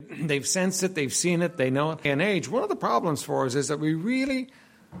they've sensed it, they've seen it, they know it. In age, one of the problems for us is that we really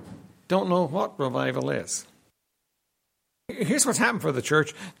don't know what revival is. Here's what's happened for the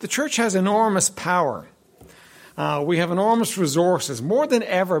church. The church has enormous power. We have enormous resources, more than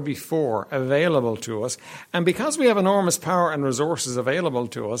ever before, available to us. And because we have enormous power and resources available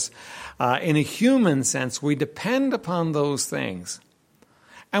to us, in a human sense, we depend upon those things.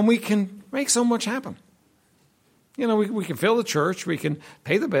 And we can make so much happen. You know, we can fill the church, we can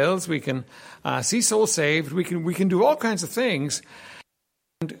pay the bills, we can see souls saved, we can do all kinds of things.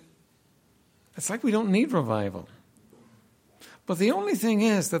 And it's like we don't need revival. But the only thing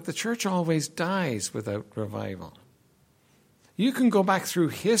is that the church always dies without revival. You can go back through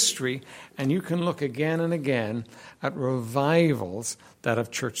history and you can look again and again at revivals that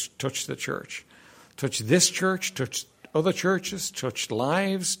have touched the church. Touched this church, touched other churches, touched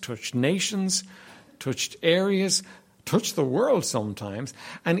lives, touched nations, touched areas, touched the world sometimes.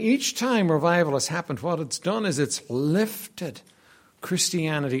 And each time revival has happened, what it's done is it's lifted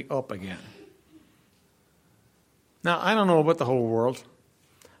Christianity up again. Now, I don't know about the whole world,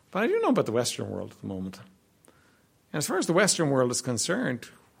 but I do know about the Western world at the moment. And as far as the Western world is concerned,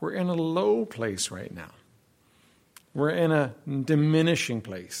 we're in a low place right now. We're in a diminishing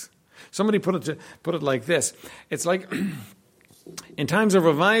place. Somebody put it like this. It's like in times of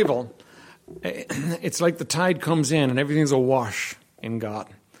revival, it's like the tide comes in and everything's awash in God.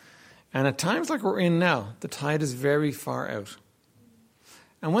 And at times like we're in now, the tide is very far out.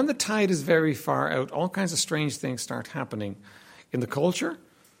 And when the tide is very far out, all kinds of strange things start happening in the culture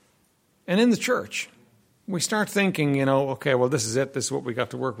and in the church. We start thinking, okay, well, this is it. This is what we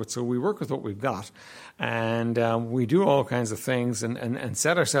got to work with. So we work with what we've got. And we do all kinds of things and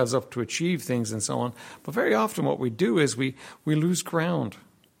set ourselves up to achieve things and so on. But very often what we do is we lose ground.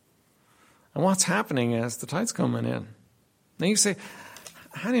 And what's happening is the tide's coming in. Now you say,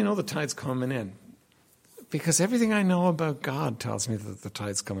 how do you know the tide's coming in? Because everything I know about God tells me that the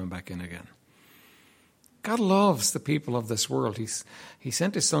tide's coming back in again. God loves the people of this world. He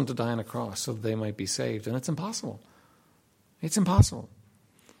sent his son to die on a cross so that they might be saved. And it's impossible. It's impossible.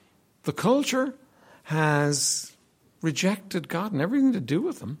 The culture has rejected God and everything to do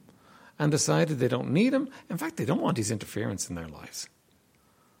with him and decided they don't need him. In fact, they don't want his interference in their lives.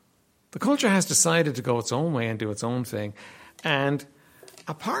 The culture has decided to go its own way and do its own thing. And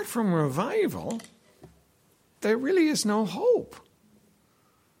apart from revival, there really is no hope.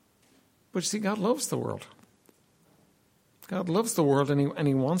 But you see, God loves the world. God loves the world and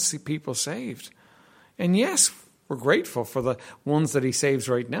he wants to see people saved. And yes, we're grateful for the ones that he saves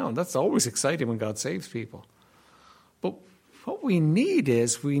right now. And that's always exciting when God saves people. But what we need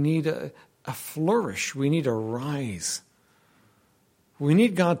is we need a flourish. We need a rise. We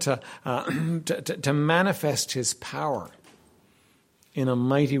need God to manifest his power in a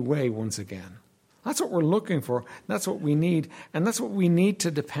mighty way once again. That's what we're looking for. That's what we need. And that's what we need to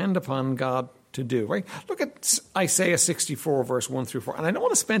depend upon God to do, right? Look at Isaiah 64, verse 1 through 4. And I don't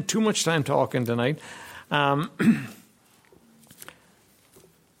want to spend too much time talking tonight. I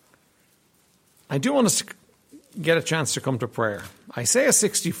do want to get a chance to come to prayer. Isaiah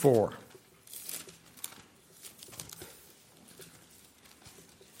 64.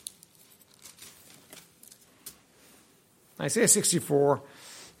 Isaiah 64.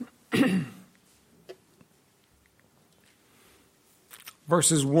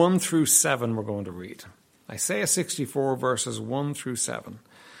 Verses 1 through 7 we're going to read. Isaiah 64, verses 1 through 7.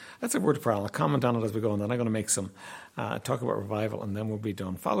 That's a word of prayer. I'll comment on it as we go, and then I'm going to make some talk about revival, and then we'll be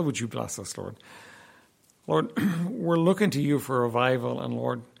done. Father, would you bless us, Lord? Lord, we're looking to you for revival, and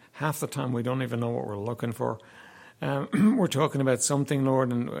Lord, half the time we don't even know what we're looking for. We're talking about something,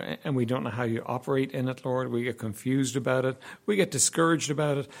 Lord, and we don't know how you operate in it, Lord. We get confused about it. We get discouraged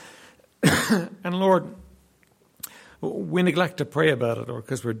about it. And Lord, we neglect to pray about it, Lord,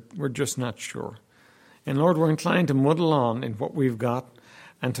 because we're just not sure. And Lord, we're inclined to muddle on in what we've got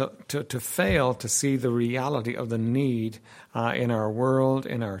and to fail to see the reality of the need in our world,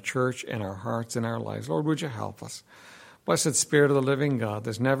 in our church, in our hearts, in our lives. Lord, would you help us? Blessed Spirit of the living God,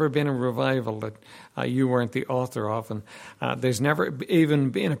 there's never been a revival that you weren't the author of, and there's never even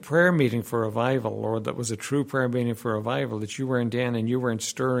been a prayer meeting for revival, Lord, that was a true prayer meeting for revival that you weren't in and you weren't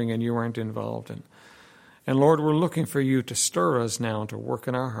stirring and you weren't involved in. And Lord, we're looking for you to stir us now, to work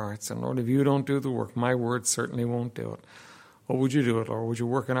in our hearts. And Lord, if you don't do the work, my word certainly won't do it. Or would you do it, Lord? Would you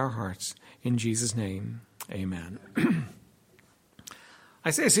work in our hearts? In Jesus' name, amen.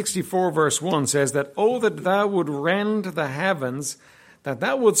 Isaiah 64 verse 1 says that, "Oh, that thou would rend the heavens, that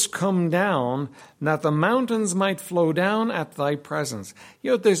thou wouldst come down, that the mountains might flow down at thy presence."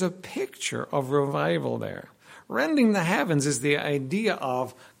 You know, there's a picture of revival there. Rending the heavens is the idea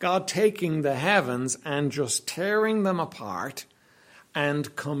of God taking the heavens and just tearing them apart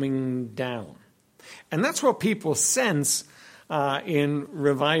and coming down. And that's what people sense in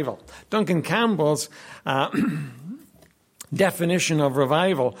revival. Duncan Campbell's definition of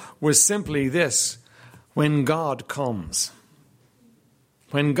revival was simply this: when God comes.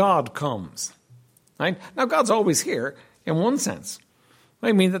 When God comes. Right? Now, God's always here in one sense.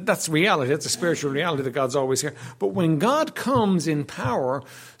 I mean, that's reality. That's a spiritual reality that God's always here. But when God comes in power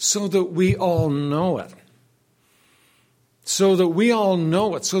so that we all know it, so that we all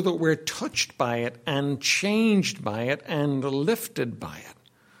know it, so that we're touched by it and changed by it and lifted by it.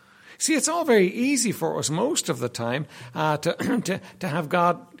 See, it's all very easy for us most of the time to have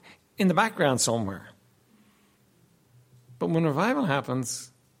God in the background somewhere. But when revival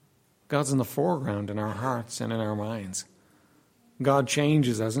happens, God's in the foreground in our hearts and in our minds. God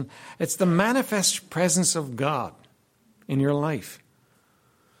changes us. And it's the manifest presence of God in your life.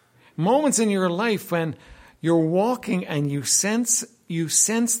 Moments in your life when you're walking and you sense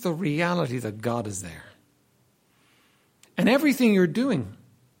the reality that God is there. And everything you're doing,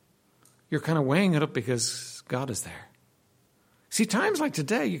 you're kind of weighing it up because God is there. See, times like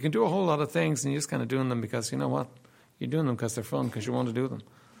today, you can do a whole lot of things and you're just kind of doing them because, you know what? You're doing them because they're fun, because you want to do them.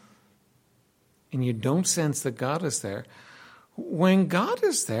 And you don't sense that God is there. When God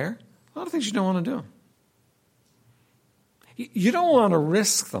is there, a lot of things you don't want to do. You don't want to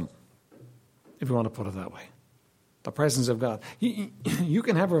risk them, if you want to put it that way. The presence of God. You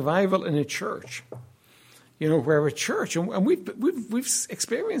can have revival in a church. You know, where a church, and we've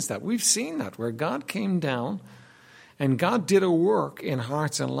experienced that. We've seen that, where God came down and God did a work in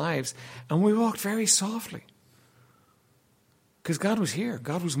hearts and lives, and we walked very softly. Because God was here.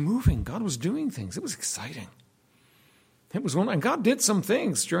 God was moving. God was doing things. It was exciting. It was and God did some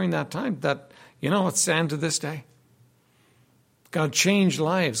things during that time that, you know, stand to this day. God changed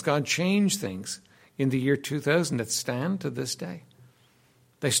lives. God changed things in the year 2000 that stand to this day.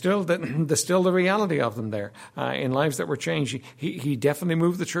 There's still the reality of them there in lives that were changed. He definitely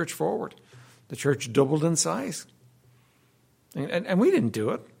moved the church forward. The church doubled in size. And we didn't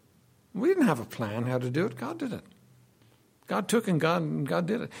do it. We didn't have a plan how to do it. God did it. God took and God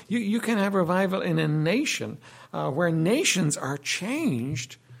did it. You can have revival in a nation where nations are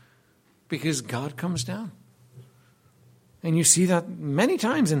changed because God comes down. And you see that many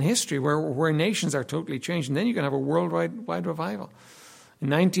times in history where nations are totally changed. And then you can have a worldwide revival. In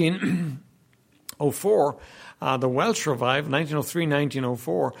 1904, the Welsh revival, 1903,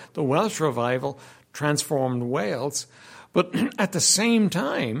 1904, the Welsh revival transformed Wales. But at the same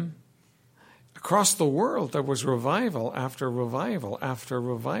time, across the world, there was revival after revival after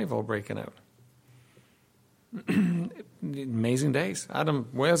revival breaking out. Amazing days. Adam,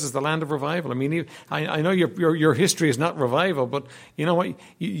 Wales is the land of revival. I mean, I know your history is not revival, but you know what?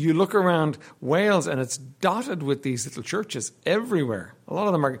 You look around Wales and it's dotted with these little churches everywhere. A lot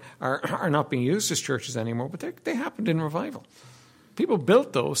of them are not being used as churches anymore, but they happened in revival. People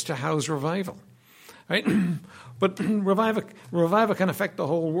built those to house revival, right? But revival can affect the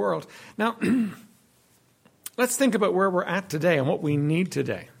whole world. Now, let's think about where we're at today and what we need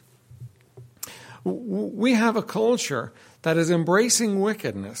today. We have a culture that is embracing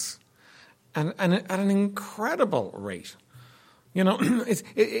wickedness and at an incredible rate. You know,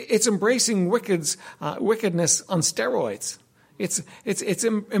 it's embracing wickedness on steroids. It's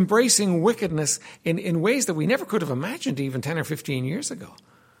embracing wickedness in ways that we never could have imagined even 10 or 15 years ago.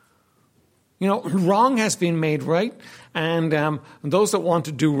 You know, wrong has been made right, and those that want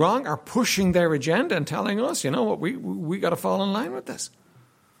to do wrong are pushing their agenda and telling us, you know what, we got to fall in line with this.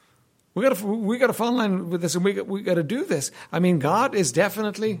 We got to fall in line with this, and we got to do this. I mean, God is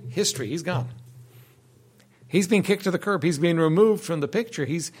definitely history. He's gone. He's been kicked to the curb. He's been removed from the picture.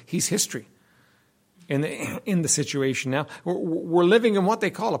 He's history in the situation now. We're living in what they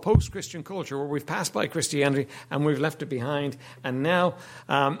call a post-Christian culture, where we've passed by Christianity and we've left it behind, and now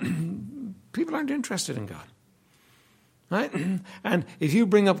people aren't interested in God. Right? And if you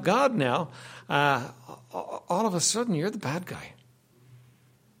bring up God now, all of a sudden you're the bad guy.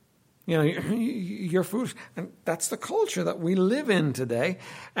 You know, you're foolish. And that's the culture that we live in today.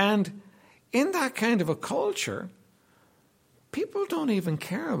 And in that kind of a culture, people don't even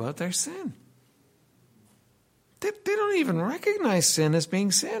care about their sin. They don't even recognize sin as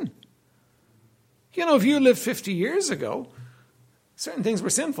being sin. You know, if you lived 50 years ago, certain things were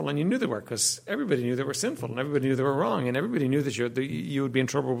sinful, and you knew they were, because everybody knew they were sinful, and everybody knew they were wrong, and everybody knew that you would be in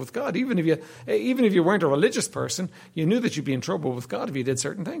trouble with God. Even if you weren't a religious person, you knew that you'd be in trouble with God if you did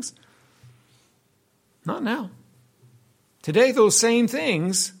certain things. Not now. Today, those same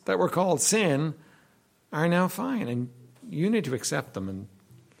things that were called sin are now fine, and you need to accept them, and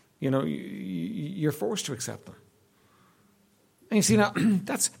you're forced to accept them. And you see, now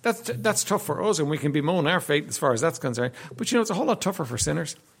that's tough for us, and we can bemoan our fate as far as that's concerned. But it's a whole lot tougher for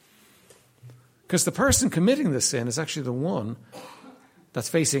sinners, because the person committing the sin is actually the one that's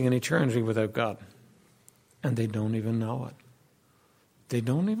facing an eternity without God, and they don't even know it. They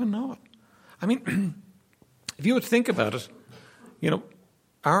don't even know it. I mean, if you would think about it,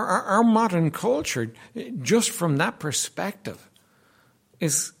 our modern culture, just from that perspective,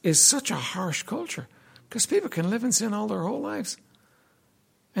 is such a harsh culture, because people can live in sin all their whole lives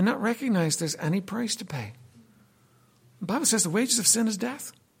and not recognize there's any price to pay. The Bible says the wages of sin is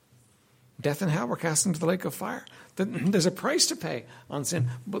death. Death and hell were cast into the lake of fire. There's a price to pay on sin,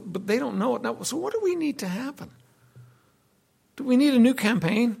 but they don't know it. Now, so what do we need to happen? Do we need a new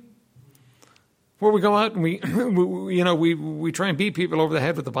campaign where we go out and we try and beat people over the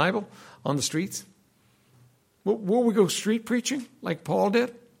head with the Bible on the streets? Will we go street preaching like Paul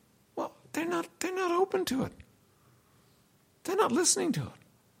did? Well, they're not open to it. They're not listening to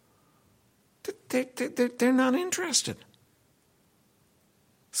it. They're not interested.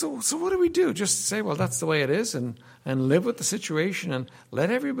 So what do we do? Just say, well, that's the way it is, and live with the situation and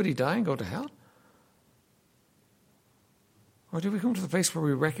let everybody die and go to hell? Or do we come to the place where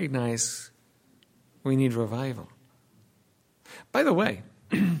we recognize we need revival? By the way,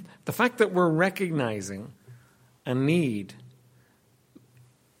 the fact that we're recognizing a need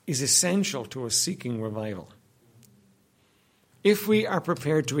is essential to us seeking revival. If we are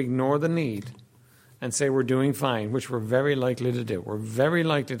prepared to ignore the need and say we're doing fine, which we're very likely to do, we're very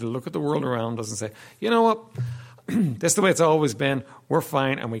likely to look at the world around us and say, you know what, that's the way it's always been, we're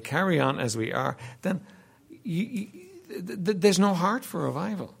fine, and we carry on as we are, then there's no heart for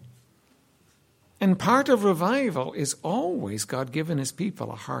revival. And part of revival is always God giving his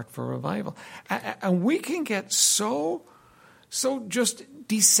people a heart for revival. And we can get so just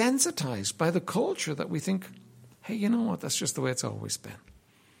desensitized by the culture that we think, hey, you know what, that's just the way it's always been.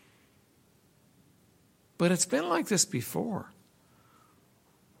 But it's been like this before.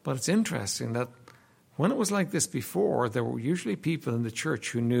 But it's interesting that when it was like this before, there were usually people in the church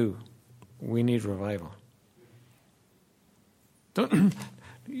who knew we need revival.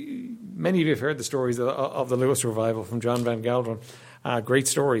 Many of you have heard the stories of the Lewis revival from John Van Gelderen. Great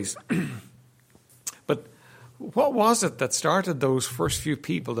stories. But what was it that started those first few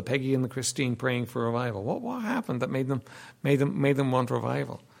people, the Peggy and the Christine, praying for revival? What happened that made them want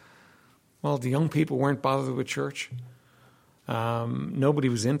revival? Well, the young people weren't bothered with church. Nobody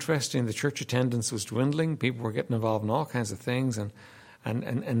was interested. The church attendance was dwindling. People were getting involved in all kinds of things,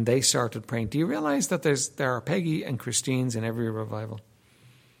 and they started praying. Do you realize that there are Peggy and Christines in every revival?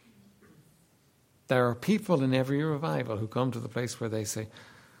 There are people in every revival who come to the place where they say,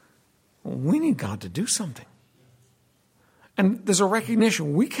 we need God to do something. And there's a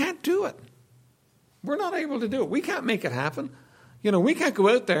recognition, we can't do it. We're not able to do it. We can't make it happen. We can't go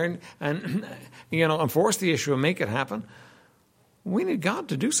out there and force the issue and make it happen. We need God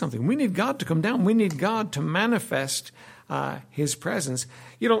to do something. We need God to come down. We need God to manifest his presence.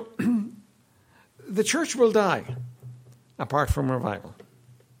 The church will die apart from revival.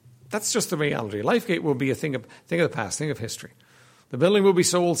 That's just the reality. Lifegate will be a thing of the past, thing of history. The building will be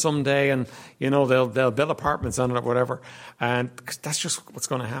sold someday, and they'll build apartments on it or whatever, and that's just what's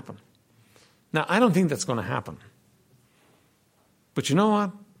going to happen. Now, I don't think that's going to happen. But you know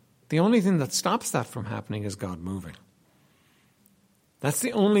what? The only thing that stops that from happening is God moving. That's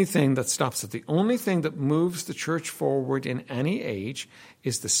the only thing that stops it. The only thing that moves the church forward in any age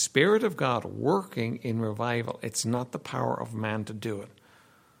is the Spirit of God working in revival. It's not the power of man to do it.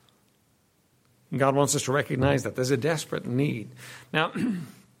 God wants us to recognize that there's a desperate need. Now,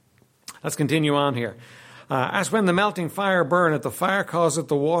 let's continue on here. As when the melting fire burneth, the fire causeth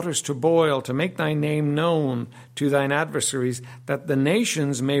the waters to boil, to make thy name known to thine adversaries, that the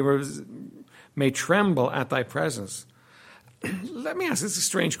nations may tremble at thy presence. Let me ask, this is a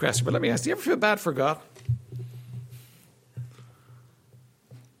strange question, but let me ask, do you ever feel bad for God? Do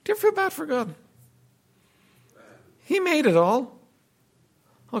you ever feel bad for God? He made it all.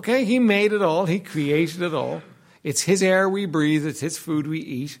 Okay, he made it all. He created it all. It's his air we breathe. It's his food we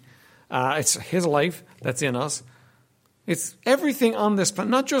eat. It's his life that's in us. It's everything on this planet,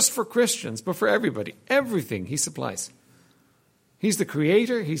 not just for Christians, but for everybody. Everything he supplies. He's the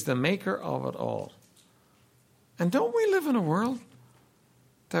creator. He's the maker of it all. And don't we live in a world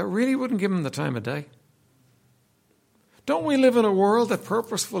that really wouldn't give him the time of day? Don't we live in a world that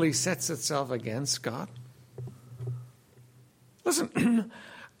purposefully sets itself against God? Listen,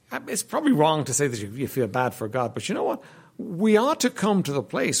 it's probably wrong to say that you feel bad for God, but you know what? we ought to come to the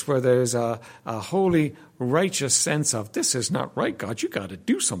place where there's a holy, righteous sense of, this is not right, God. You got to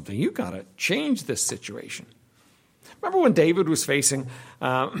do something. You got to change this situation. Remember when David was facing,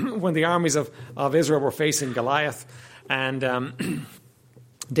 when the armies of Israel were facing Goliath, and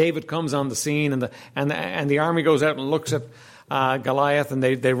David comes on the scene, and the army goes out and looks at Goliath, and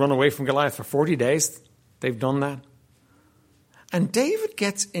they run away from Goliath for 40 days. They've done that. And David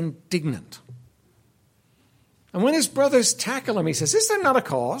gets indignant. And when his brothers tackle him, he says, is there not a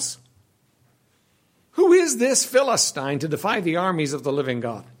cause? Who is this Philistine to defy the armies of the living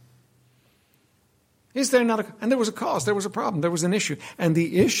God? Is there not a... And there was a cause, there was a problem, there was an issue. And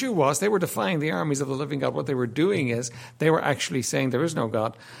the issue was they were defying the armies of the living God. What they were doing is they were actually saying there is no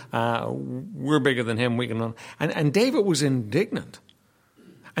God. We're bigger than him, we can run. And David was indignant.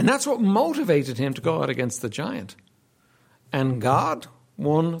 And that's what motivated him to go out against the giant. And God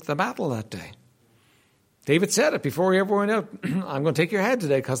won the battle that day. David said it before he ever went out. I'm going to take your head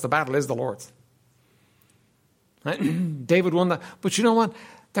today because the battle is the Lord's. Right? David won that. But you know what?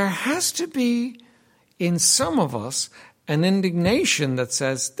 There has to be in some of us an indignation that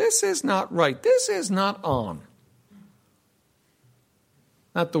says, this is not right. This is not on.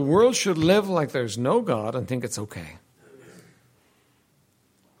 That the world should live like there's no God and think it's okay.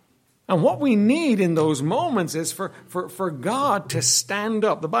 And what we need in those moments is for God to stand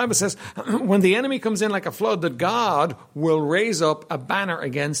up. The Bible says when the enemy comes in like a flood, that God will raise up a banner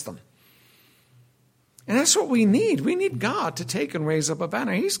against them. And that's what we need. We need God to take and raise up a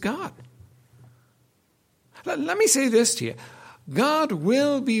banner. He's God. Let me say this to you. God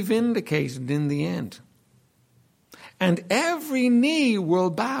will be vindicated in the end. And every knee will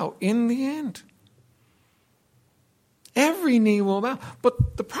bow in the end. Every knee will bow.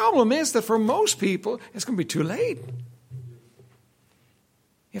 But the problem is that for most people, it's going to be too late.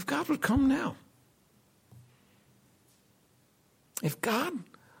 If God would come now. If God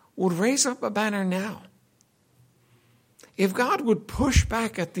would raise up a banner now. If God would push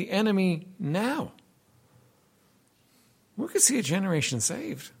back at the enemy now. We could see a generation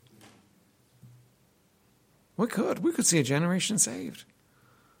saved. We could see a generation saved.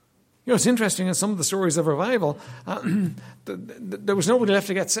 You know, it's interesting in some of the stories of revival, there was nobody left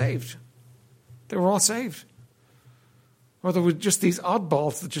to get saved. They were all saved. Or there were just these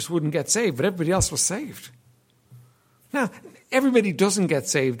oddballs that just wouldn't get saved, but everybody else was saved. Now, everybody doesn't get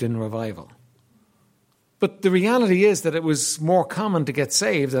saved in revival. But the reality is that it was more common to get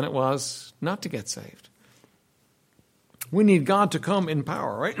saved than it was not to get saved. We need God to come in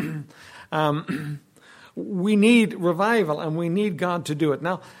power, right? We need revival, and we need God to do it.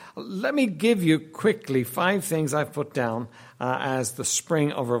 Now, let me give you quickly 5 things I've put down as the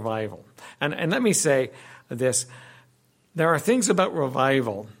spring of revival. And let me say this. There are things about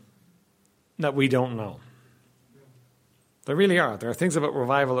revival that we don't know. There really are. There are things about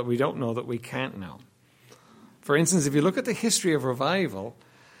revival that we don't know that we can't know. For instance, if you look at the history of revival,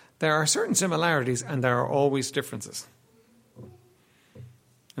 there are certain similarities and there are always differences.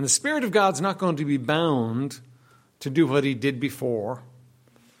 And the Spirit of God's not going to be bound to do what he did before.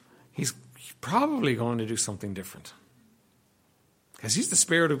 He's probably going to do something different. Because he's the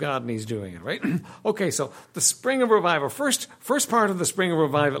Spirit of God and he's doing it, right? Okay, so the spring of revival. First part of the spring of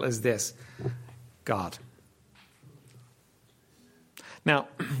revival is this. God. Now,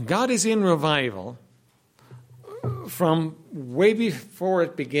 God is in revival from way before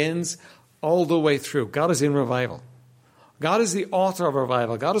it begins all the way through. God is in revival. God is the author of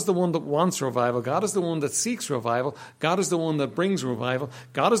revival. God is the one that wants revival. God is the one that seeks revival. God is the one that brings revival.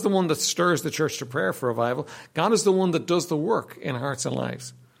 God is the one that stirs the church to prayer for revival. God is the one that does the work in hearts and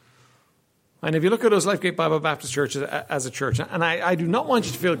lives. And if you look at us Lifegate Bible Baptist Church as a church, and I do not want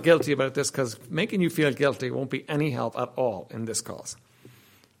you to feel guilty about this because making you feel guilty won't be any help at all in this cause.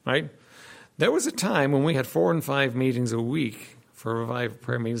 Right? There was a time when we had 4 and 5 meetings a week for revival,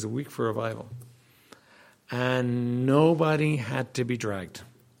 prayer meetings a week for revival. And nobody had to be dragged.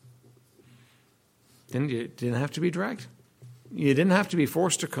 You didn't have to be dragged. You didn't have to be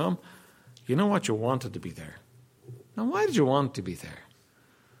forced to come. You know what? You wanted to be there. Now, why did you want to be there?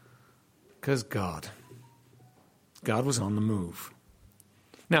 Because God was on the move.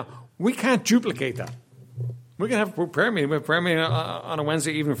 Now, we can't duplicate that. We can have a prayer meeting. We have a prayer meeting on a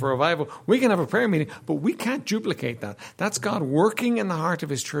Wednesday evening for revival. We can have a prayer meeting, but we can't duplicate that. That's God working in the heart of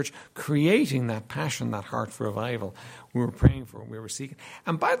his church, creating that passion, that heart for revival. We were praying for it. We were seeking.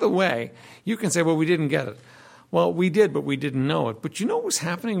 And by the way, you can say, well, we didn't get it. Well, we did, but we didn't know it. But you know what was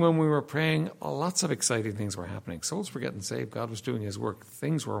happening when we were praying? Lots of exciting things were happening. Souls were getting saved. God was doing his work.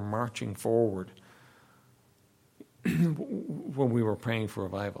 Things were marching forward when we were praying for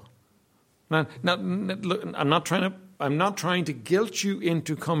revival. Now, look, I'm not trying to I'm not trying to guilt you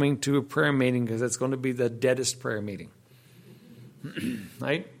into coming to a prayer meeting because it's going to be the deadest prayer meeting.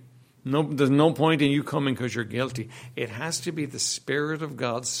 Right? No, there's no point in you coming because you're guilty. It has to be the Spirit of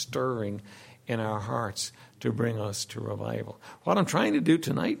God stirring in our hearts to bring us to revival. What I'm trying to do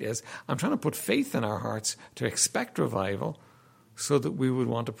tonight is I'm trying to put faith in our hearts to expect revival so that we would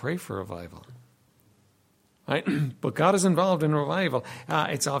want to pray for revival. Right? But God is involved in revival.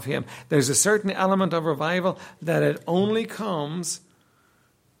 It's of Him. There's a certain element of revival that it only comes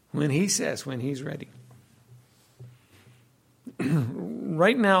when He says, when He's ready.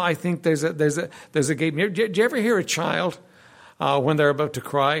 Right now, I think there's a gate. Did you ever hear a child when they're about to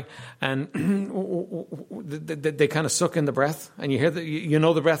cry and they kind of suck in the breath, and you hear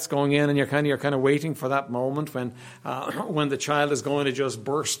the breath's going in, and you're kind of waiting for that moment when the child is going to just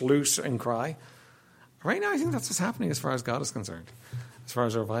burst loose and cry. Right now, I think that's what's happening as far as God is concerned, as far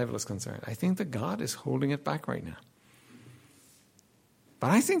as revival is concerned. I think that God is holding it back right now.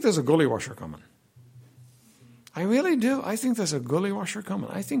 But I think there's a gully washer coming. I really do. I think there's a gully washer coming.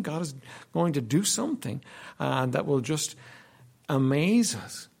 I think God is going to do something that will just amaze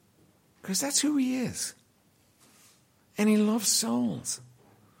us. Because that's who He is. And He loves souls.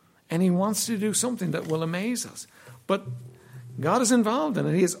 And He wants to do something that will amaze us. But God is involved in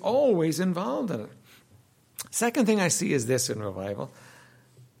it. He is always involved in it. Second thing I see is this in revival.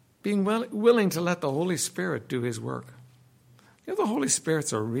 Being willing to let the Holy Spirit do His work. You know, the Holy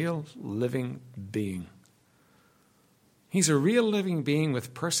Spirit's a real living being. He's a real living being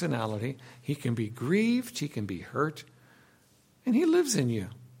with personality. He can be grieved. He can be hurt. And He lives in you.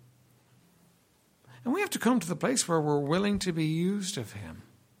 And we have to come to the place where we're willing to be used of Him.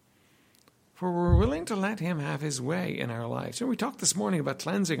 Where we're willing to let Him have His way in our lives. And we talked this morning about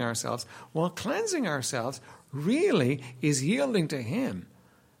cleansing ourselves. Well, cleansing ourselves really is yielding to Him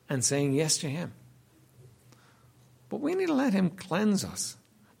and saying yes to Him. But we need to let Him cleanse us.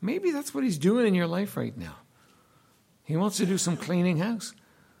 Maybe that's what He's doing in your life right now. He wants to do some cleaning house.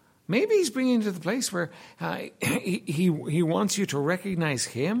 Maybe He's bringing you to the place where he wants you to recognize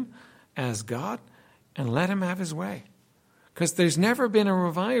Him as God and let Him have His way. Because there's never been a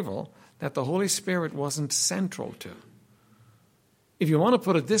revival that the Holy Spirit wasn't central to. If you want to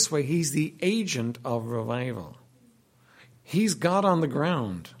put it this way, He's the agent of revival. He's God on the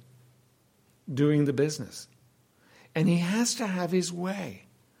ground doing the business. And He has to have His way.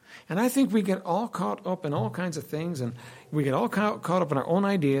 And I think we get all caught up in all kinds of things, and we get all caught up in our own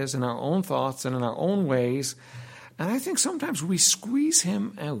ideas and our own thoughts and in our own ways. And I think sometimes we squeeze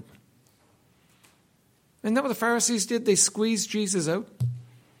Him out. Isn't that what the Pharisees did? They squeezed Jesus out.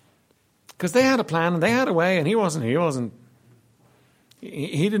 Because they had a plan and they had a way, and He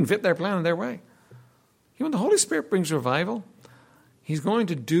didn't fit their plan and their way. When the Holy Spirit brings revival, He's going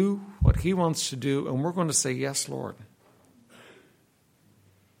to do what He wants to do, and we're going to say, yes, Lord.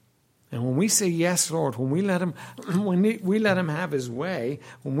 And when we say yes, Lord, when we let Him have His way,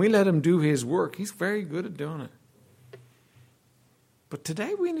 when we let Him do His work, He's very good at doing it. But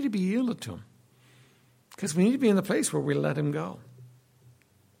today we need to be yielded to Him. Because we need to be in the place where we let Him go.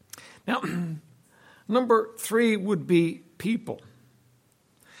 Now, number 3 would be people.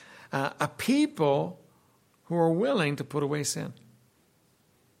 A people who are willing to put away sin.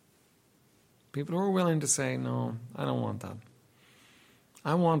 People who are willing to say, no, I don't want that.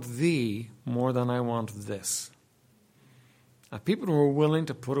 I want Thee more than I want this. People who are willing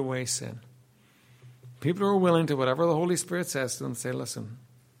to put away sin. People who are willing to, whatever the Holy Spirit says to them, say, listen,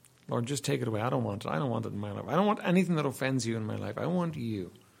 Lord, just take it away. I don't want it. I don't want it in my life. I don't want anything that offends You in my life. I want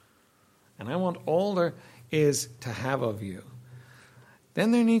You. And I want all there is to have of You.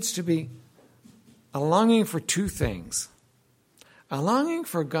 Then there needs to be a longing for 2 things. A longing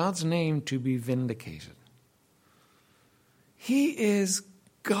for God's name to be vindicated. He is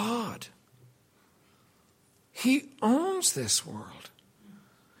God. He owns this world.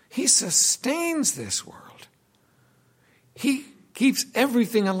 He sustains this world. He keeps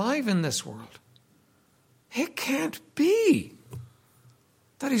everything alive in this world. It can't be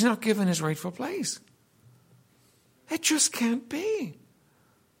that He's not given His rightful place. It just can't be.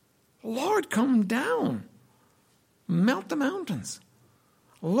 Lord, come down. Melt the mountains.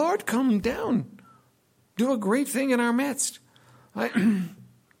 Lord, come down. Do a great thing in our midst.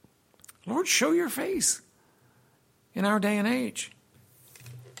 Lord, show Your face in our day and age.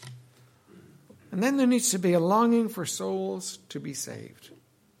 And then there needs to be a longing for souls to be saved.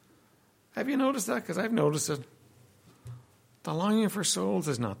 Have you noticed that? Because I've noticed it. The longing for souls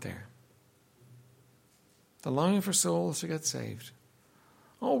is not there. The longing for souls to get saved.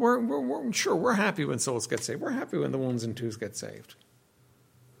 Oh, we're happy when souls get saved. We're happy when the 1s and 2s get saved.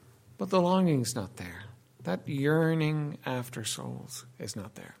 But the longing's not there. That yearning after souls is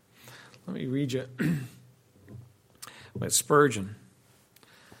not there. Let me read you with Spurgeon.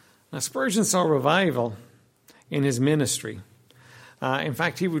 Now, Spurgeon saw revival in his ministry. In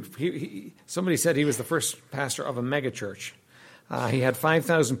fact, somebody said he was the first pastor of a megachurch. He had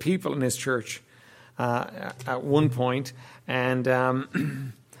 5,000 people in his church at one point, and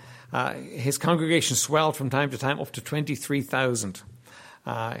his congregation swelled from time to time up to 23,000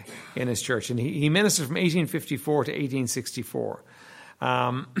 in his church. And he ministered from 1854 to 1864.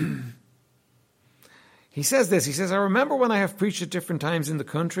 He says this, he says, I remember when I have preached at different times in the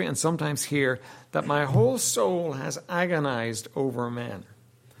country and sometimes here, that my whole soul has agonized over men.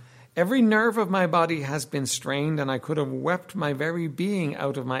 Every nerve of my body has been strained, and I could have wept my very being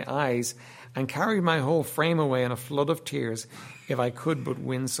out of my eyes and carried my whole frame away in a flood of tears if I could but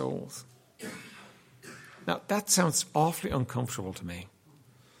win souls. Now, that sounds awfully uncomfortable to me.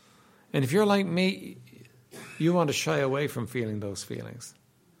 And if you're like me, you want to shy away from feeling those feelings.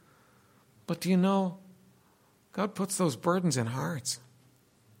 But do you know, God puts those burdens in hearts.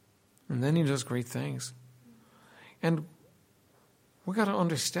 And then he does great things. And we've got to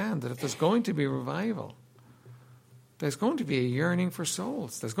understand that if there's going to be revival, there's going to be a yearning for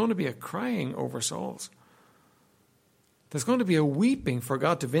souls. There's going to be a crying over souls. There's going to be a weeping for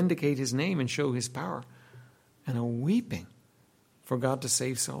God to vindicate his name and show his power. And a weeping for God to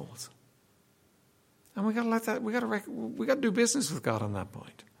save souls. And we got to let that, we got to do business with God on that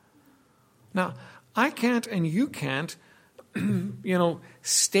point. Now, I can't and you can't,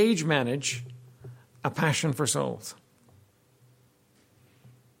 stage manage a passion for souls.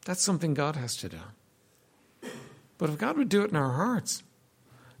 That's something God has to do. But if God would do it in our hearts,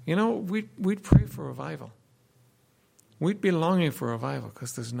 we'd pray for revival. We'd be longing for revival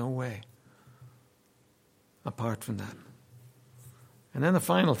because there's no way apart from that. And then the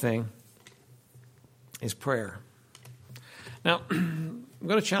final thing is prayer. Now, I'm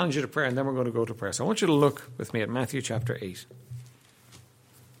going to challenge you to prayer, and then we're going to go to prayer. So I want you to look with me at Matthew chapter 8.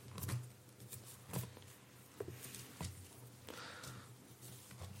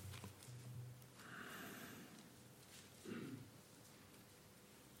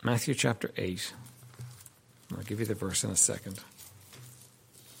 Matthew chapter 8. I'll give you the verse in a second.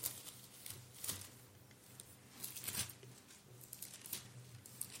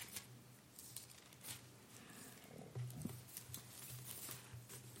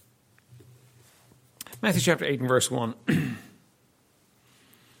 Matthew chapter 8 and verse 1. And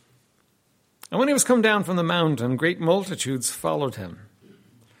when he was come down from the mountain, great multitudes followed him.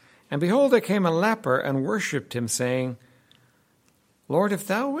 And behold, there came a leper and worshipped him, saying, Lord, if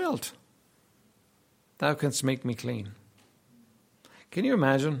thou wilt, thou canst make me clean. Can you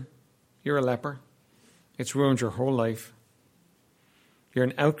imagine? You're a leper. It's ruined your whole life. You're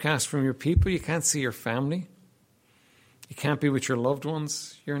an outcast from your people. You can't see your family. You can't be with your loved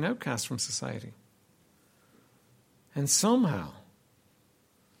ones. You're an outcast from society. And somehow,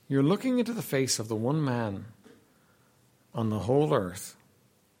 you're looking into the face of the one man on the whole earth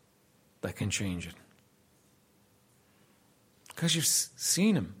that can change it. Because you've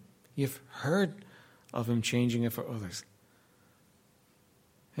seen him. You've heard of him changing it for others.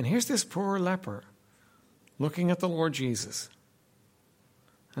 And here's this poor leper looking at the Lord Jesus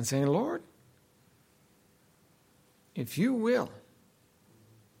and saying, Lord, if you will,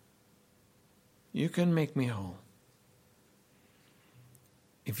 you can make me whole.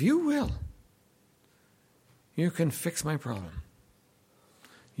 If you will, you can fix my problem.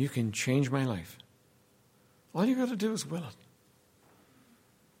 You can change my life. All you got to do is will it.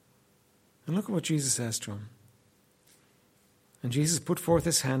 And look at what Jesus says to him. And Jesus put forth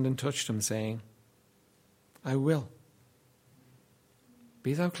his hand and touched him, saying, I will.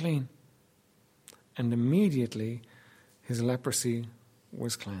 Be thou clean. And immediately his leprosy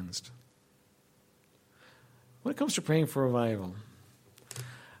was cleansed. When it comes to praying for revival,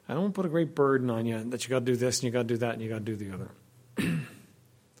 I don't put a great burden on you that you got to do this and you got to do that and you got to do the other.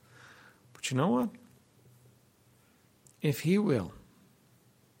 But you know what? If he will,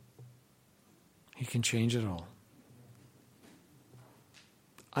 he can change it all.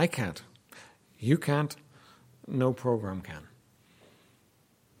 I can't. You can't. No program can.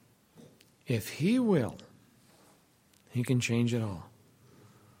 If he will, he can change it all.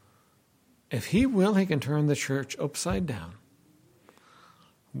 If he will, he can turn the church upside down.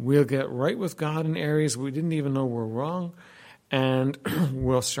 We'll get right with God in areas we didn't even know were wrong, and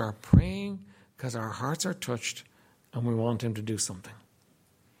we'll start praying because our hearts are touched and we want him to do something.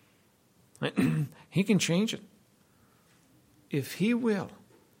 He can change it. If he will,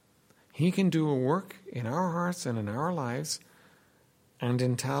 he can do a work in our hearts and in our lives and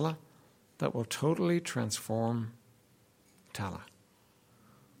in Tala that will totally transform Tallaght.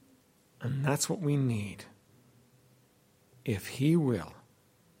 And that's what we need, if he will.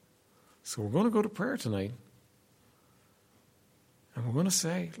 So we're going to go to prayer tonight. And we're going to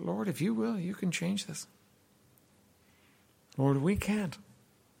say, Lord, if you will, you can change this. Lord, we can't.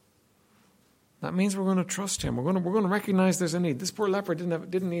 That means we're going to trust him. We're going to recognize there's a need. This poor leper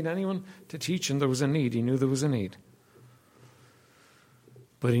didn't need anyone to teach him there was a need. He knew there was a need.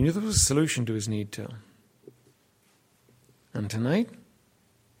 But he knew there was a solution to his need too. And tonight,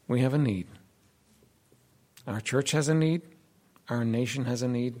 we have a need. Our church has a need. Our nation has a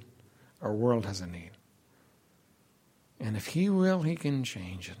need. Our world has a need. And if he will, he can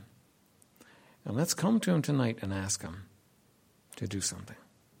change it. And let's come to him tonight and ask him to do something.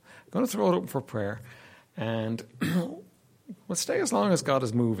 I'm going to throw it open for prayer. And we'll stay as long as God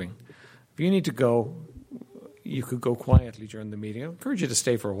is moving. If you need to go, you could go quietly during the meeting. I encourage you to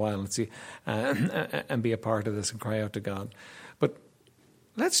stay for a while and see and be a part of this and cry out to God. But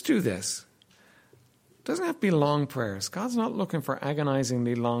let's do this. It doesn't have to be long prayers. God's not looking for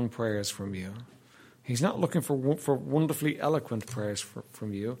agonizingly long prayers from you. He's not looking for wonderfully eloquent prayers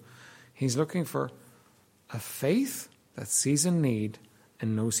from you. He's looking for a faith that sees a need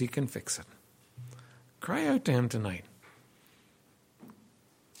and knows he can fix it. Cry out to him tonight.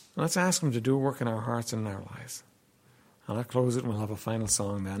 Let's ask him to do a work in our hearts and in our lives. And I'll close it and we'll have a final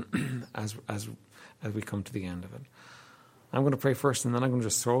song then as we come to the end of it. I'm going to pray first and then I'm going to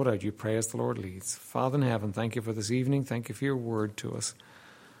just throw it out. You pray as the Lord leads. Father in heaven, thank you for this evening. Thank you for your word to us.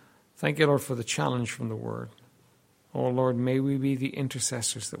 Thank you, Lord, for the challenge from the word. Oh, Lord, may we be the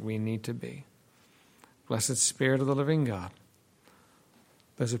intercessors that we need to be. Blessed Spirit of the living God,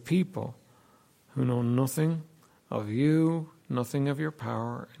 there's a people who know nothing of you, nothing of your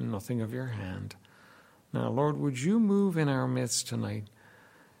power, and nothing of your hand. Now, Lord, would you move in our midst tonight?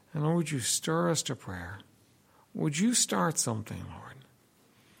 And Lord, would you stir us to prayer? Would you start something, Lord?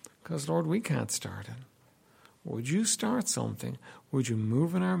 Because, Lord, we can't start it. Would you start something? Would you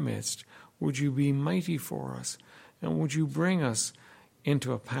move in our midst? Would you be mighty for us? And would you bring us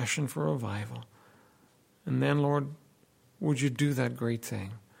into a passion for revival? And then, Lord, would you do that great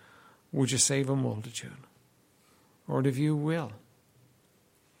thing? Would you save a multitude? Lord, if you will,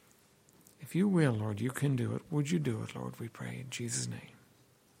 Lord, you can do it. Would you do it, Lord, we pray in Jesus' name.